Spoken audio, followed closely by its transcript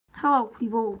Hello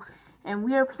people, and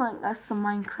we are playing some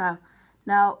Minecraft.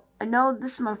 Now, I know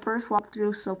this is my first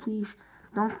walkthrough, so please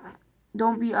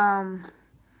don't be don't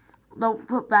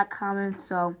put bad comments.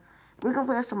 So we're gonna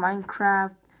play some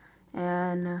Minecraft,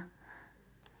 and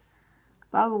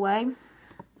by the way,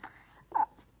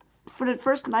 for the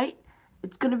first night,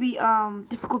 it's gonna be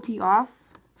difficulty off.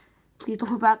 Please don't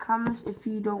put bad comments if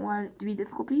you don't want it to be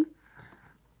difficulty.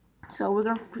 So we're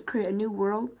gonna create a new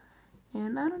world,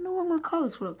 and I don't know what I'm gonna call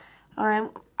this world.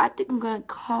 Alright, I think I'm gonna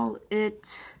call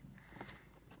it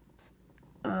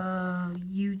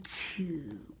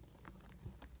YouTube.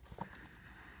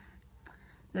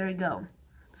 There we go.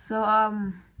 So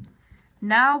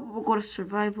now we'll go to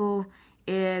survival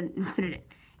and infinite.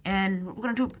 And what we're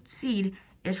gonna do with seed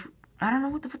is, I don't know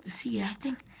what to put the seed. I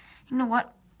think, you know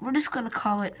what? We're just gonna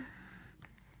call it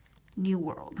New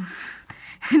World.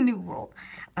 New World.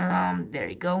 There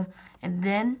you go. And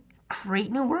then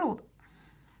create new world.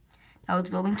 Now it's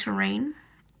building terrain.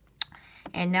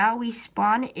 And now we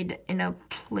spawn it in a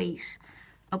place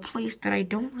that I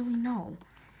don't really know.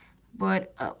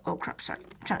 But oh crap, sorry. I'm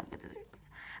trying to get it.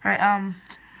 Alright,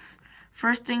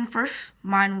 first thing first,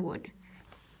 mine wood.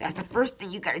 That's the first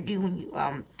thing you gotta do when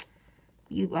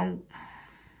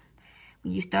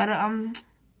you start a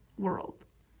world.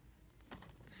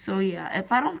 So yeah,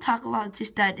 if I don't talk a lot, it's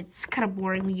just that it's kind of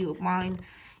boring when you mine.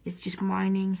 It's just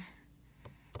mining.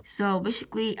 So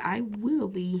basically, I will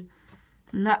be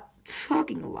not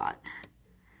talking a lot.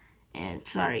 And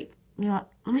sorry, you know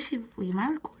what? Let me see. Wait, am I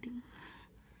recording?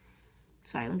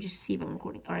 Sorry, let me just see if I'm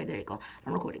recording. All right, there you go.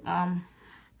 I'm recording. What I'm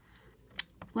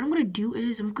gonna do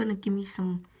is I'm gonna give me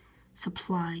some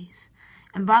supplies.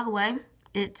 And by the way,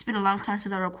 it's been a long time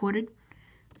since I recorded.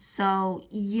 So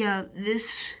yeah,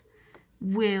 this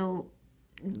will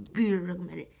be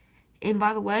recommended. And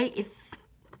by the way, if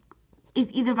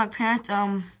either my parents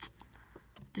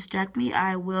distract me,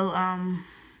 I will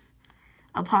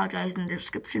apologize in the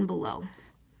description below.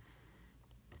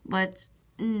 But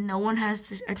no one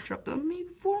has interrupted me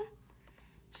before,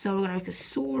 so we're gonna make a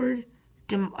sword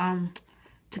to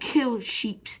kill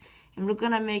sheeps, and we're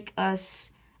gonna make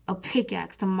us a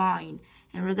pickaxe to mine,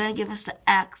 and we're gonna give us the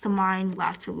axe to mine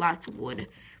lots of wood.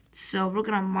 So we're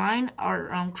gonna mine our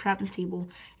crafting table,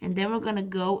 and then we're gonna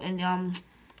go and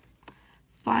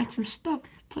find some stuff,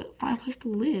 find a place to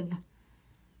live.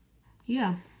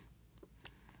 Yeah.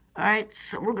 All right,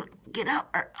 so we're gonna get out.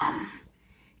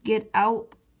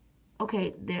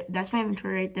 Okay, there. That's my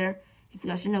inventory right there. If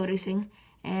you guys are noticing,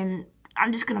 and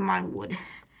I'm just gonna mine wood.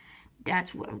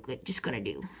 That's what I'm just gonna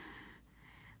do.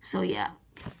 So yeah,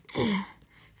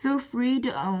 feel free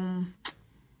to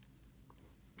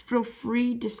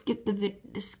skip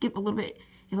skip a little bit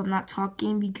if I'm not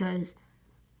talking, because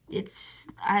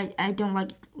I don't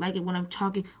like it when I'm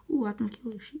talking. Ooh, I can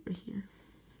kill a sheep right here.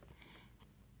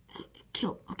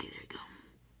 Kill. Okay, there you go.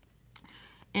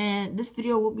 And this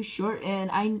video will be short,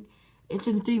 and it's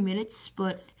in 3 minutes,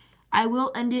 but I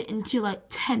will end it into like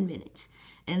 10 minutes.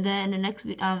 And then the next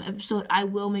episode, I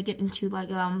will make it into like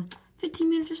 15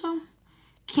 minutes or so.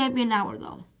 Can't be an hour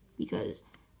though, because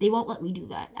they won't let me do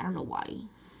that. I don't know why.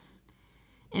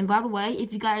 And by the way,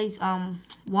 if you guys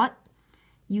want,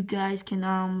 you guys can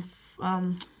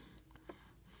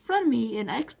friend me in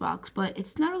Xbox, but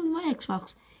it's not really my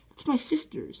Xbox. It's my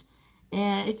sister's.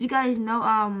 And if you guys know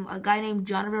a guy named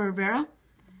Jonathan Rivera,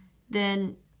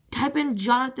 then type in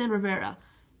Jonathan Rivera.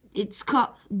 It's called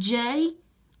JONTHAN,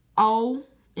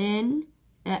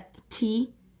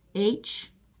 then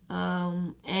space RIVERA.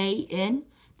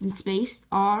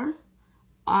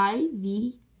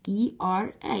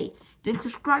 Then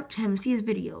subscribe to him, see his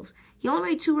videos. He only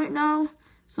made 2 right now,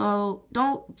 so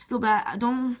don't feel bad.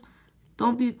 Don't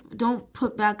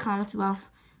put bad comments about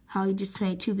how he just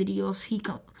made 2 videos.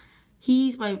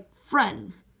 He's my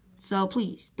friend, so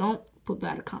please don't put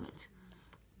bad comments.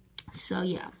 So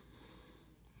yeah,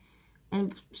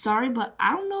 and sorry, but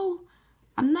I don't know.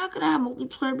 I'm not gonna have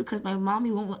multiplayer because my mommy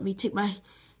won't let me take my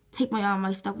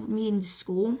my stuff with me into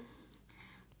school,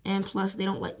 and plus they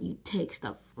don't let you take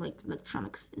stuff like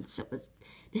electronics and stuff. This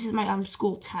is my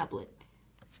school tablet.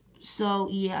 So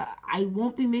yeah, I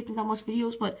won't be making that much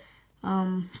videos, but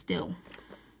still,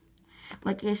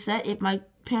 like I said, if my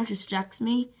parents distracts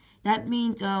me, that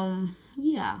means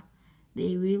yeah,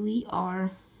 they really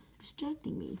are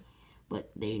distracting me.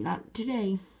 But they're not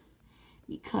today,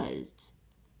 because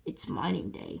it's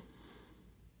mining day.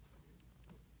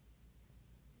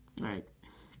 Alright.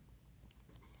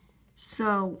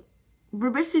 So we're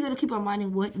basically gonna keep on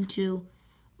mining wood into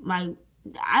my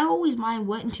I always mine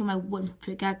wood until my wooden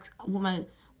pickaxe, when my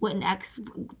wooden axe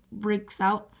breaks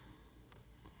out.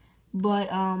 But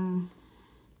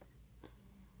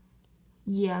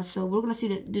yeah, so we're gonna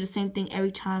do the same thing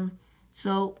every time.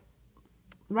 So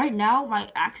right now my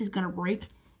axe is gonna break,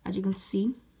 as you can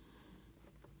see,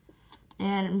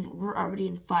 and we're already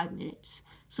in 5 minutes.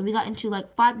 So we got into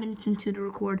like 5 minutes into the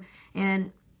record,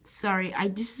 and sorry,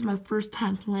 this is my first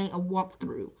time playing a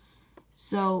walkthrough.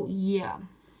 So yeah.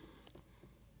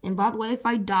 And by the way, if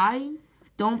I die,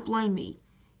 don't blame me.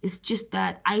 It's just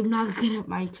that I'm not good at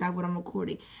Minecraft when I'm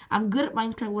recording. I'm good at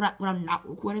Minecraft when I'm not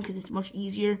recording because it's much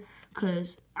easier.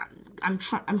 Because I'm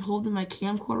holding my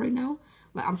camcorder right now.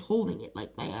 Like I'm holding it.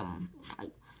 Like my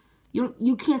like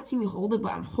you can't see me hold it,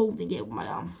 but I'm holding it with my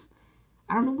I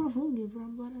don't know what I'm holding it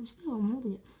from, but I'm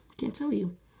holding it. Can't tell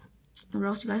you. Or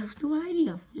else you guys will steal my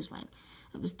idea. Just fine.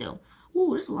 But still, ooh,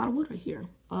 there's a lot of wood right here.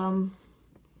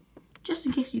 Just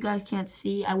in case you guys can't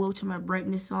see, I will turn my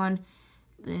brightness on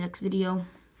in the next video.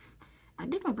 I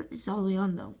think my brightness is all the way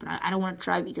on though, but I don't want to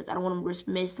try because I don't want to risk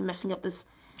messing up this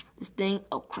thing.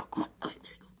 Oh crap! Come on. Okay,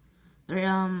 there you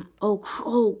go. All right. Oh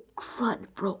crud!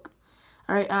 It broke.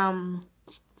 All right.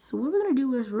 So what we're gonna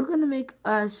do is we're gonna make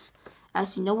us.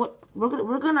 As you know what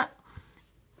we're gonna.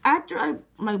 After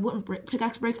my wooden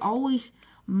pickaxe break, I always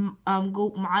go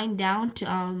mine down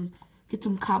to get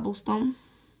some cobblestone.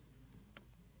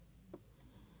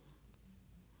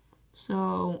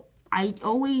 So I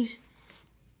always,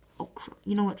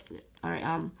 you know what? All right,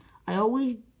 I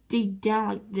always dig down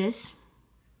like this,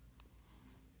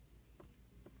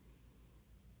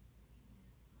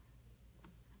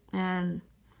 and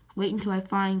wait until I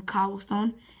find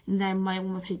cobblestone, and then I mine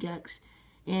with my pickaxe.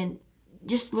 And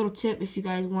just a little tip, if you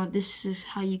guys want, this is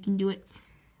how you can do it.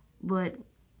 But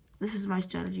this is my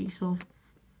strategy, so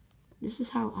this is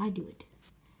how I do it.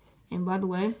 And by the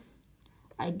way,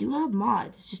 I do have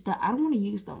mods. It's just that I don't want to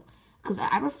use them because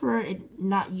I prefer it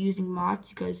not using mods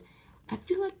because I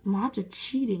feel like mods are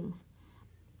cheating.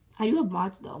 I do have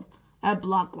mods though. I have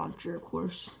Block Launcher, of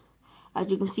course.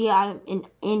 As you can see, I'm in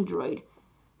Android,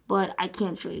 but I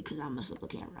can't show you because I messed up the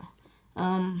camera.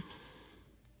 I'm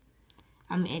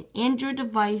an Android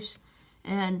device,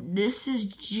 and this is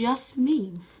just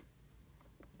me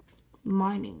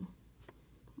mining.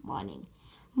 Mining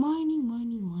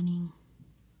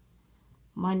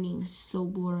is so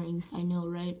boring, I know,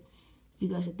 right? If you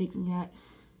guys are thinking that.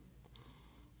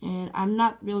 And I'm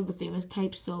not really the famous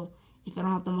type, so if I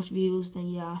don't have that much views, then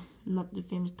yeah, I'm not the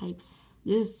famous type.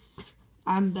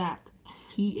 I'm back.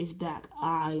 He is back.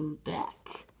 I'm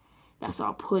back. That's what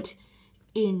I'll put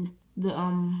in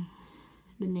the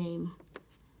name.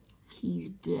 He's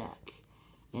back.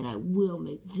 And I will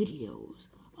make videos.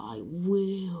 I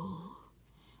will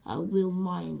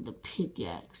mine with a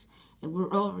pickaxe. And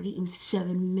we're already in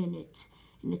 7 minutes.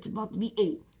 And it's about to be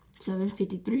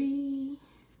 7:53.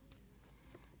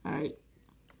 Alright.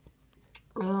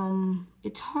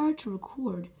 It's hard to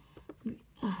record. There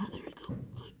we go.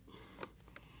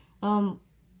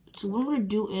 So what I'm gonna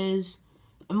do is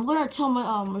I'm gonna tell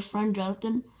my friend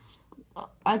Jonathan.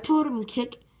 I told him in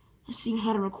Kick, seeing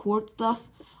how to record stuff.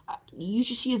 You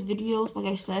should see his videos, like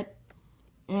I said,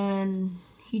 and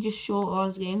he just showed all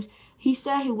his games. He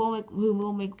said he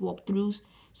will make walkthroughs.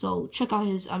 So check out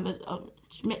his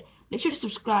make sure to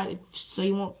subscribe so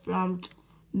you won't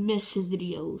miss his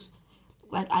videos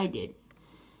like I did.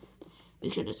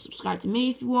 Make sure to subscribe to me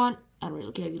if you want. I don't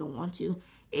really care if you don't want to.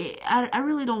 I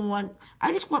really don't want.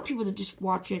 I just want people to just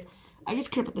watch it. I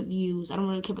just care about the views. I don't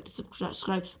really care about the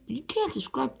subscribe. But you can't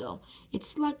subscribe though.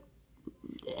 It's like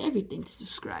everything to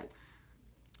subscribe.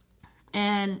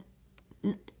 And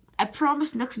I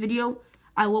promise next video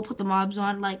I will put the mobs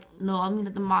on. Like no, I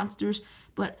mean the monsters.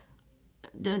 But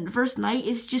the first night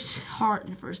is just hard in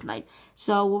the first night.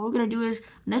 So what we're gonna do is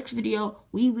next video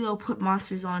we will put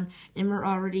monsters on, and we're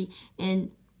already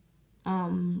in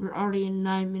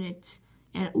 9 minutes.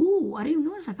 And ooh, I didn't even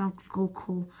notice I found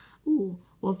coal. Ooh,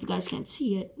 well if you guys can't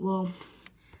see it, well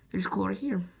there's coal right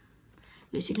here.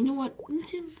 Wait a second, you know what?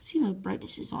 Let's see my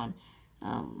brightness is on.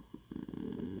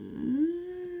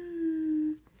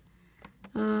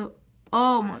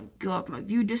 Oh my god, my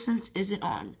view distance isn't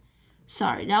on.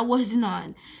 Sorry, that wasn't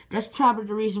on. That's probably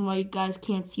the reason why you guys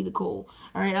can't see the coal.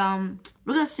 Alright,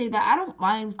 we're gonna say that I don't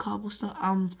mind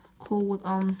cobblestone, coal with,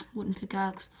 wooden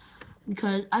pickaxe.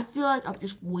 Because I feel like I'm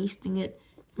just wasting it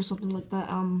for something like that.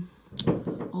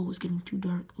 Oh, it's getting too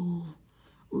dark. Oh,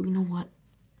 you know what?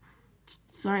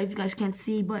 Sorry if you guys can't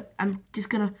see, but I'm just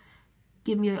gonna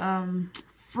give me a,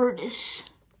 furnace.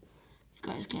 If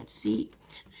you guys can't see,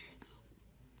 there you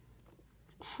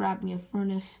go. Grab me a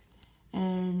furnace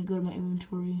and go to my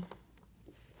inventory.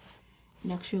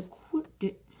 And actually equip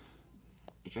it.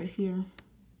 It's right here.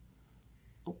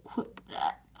 Equip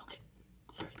that. Okay,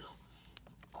 there we go.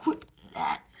 Equip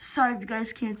that. sorry if you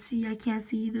guys can't see. I can't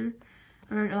see either.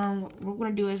 Alright, what we're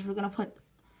gonna do is we're gonna put.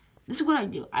 This is what I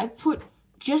do. I put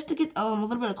just to get a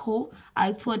little bit of coal.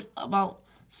 I put about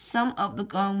some of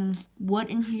the wood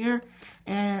in here,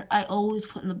 and I always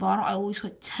put in the bottom. I always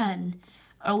put 10.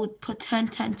 I would put 10,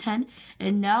 10, 10,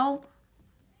 and now.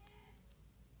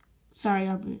 Sorry,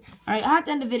 alright. I have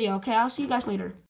to end the video. Okay, I'll see you guys later.